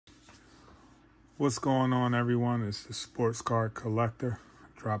What's going on, everyone? It's the Sports Card Collector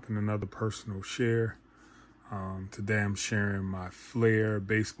dropping another personal share. Today I'm sharing my Flair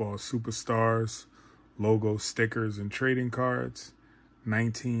Baseball Superstars logo stickers and trading cards,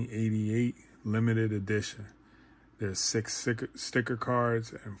 1988 limited edition. There's 6 sticker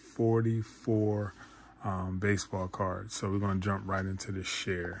cards and 44 baseball cards. So we're going to jump right into this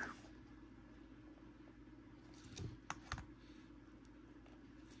share.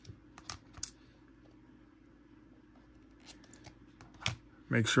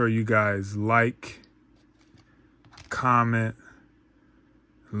 Make sure you guys like, comment,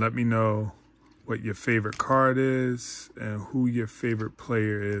 and let me know what your favorite card is and who your favorite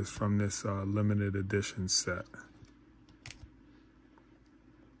player is from this limited edition set.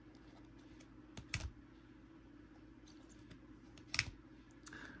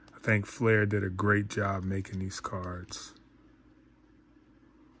 I think Flair did a great job making these cards.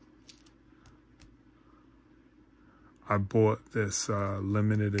 I bought this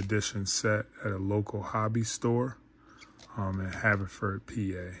limited edition set at a local hobby store in Haverford,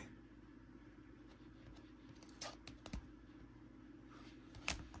 PA.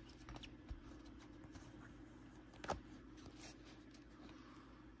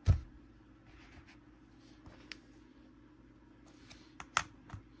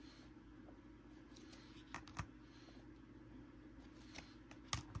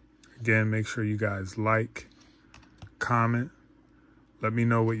 Again, make sure you guys like, comment, let me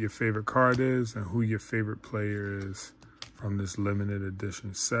know what your favorite card is and who your favorite player is from this limited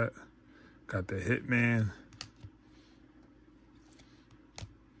edition set. Got the Hitman,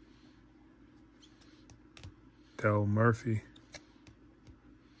 Del Murphy.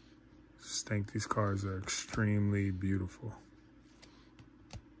 Just think these cards are extremely beautiful.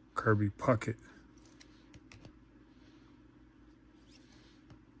 Kirby Puckett.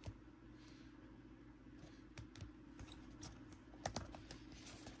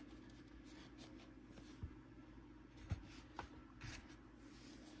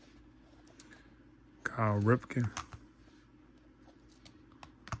 Kyle Ripken,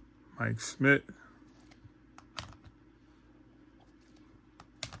 Mike Schmidt,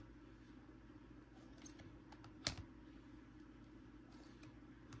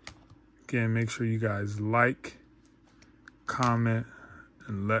 again, make sure you guys like, comment,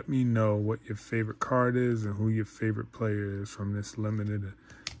 and let me know what your favorite card is and who your favorite player is from this limited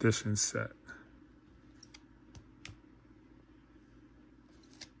edition set.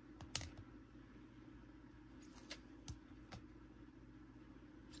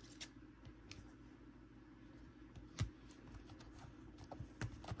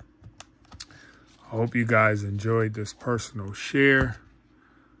 I hope you guys enjoyed this personal share.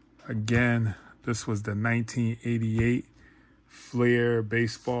 Again, this was the 1988 Flair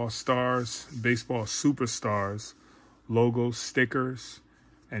Baseball Superstars logo stickers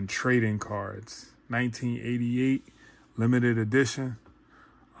and trading cards. 1988 limited edition.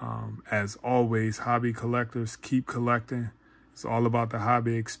 As always, hobby collectors, keep collecting. It's all about the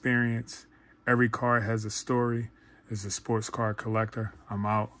hobby experience. Every card has a story. It's a Sports Card Collector. I'm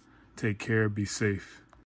out. Take care. Be safe.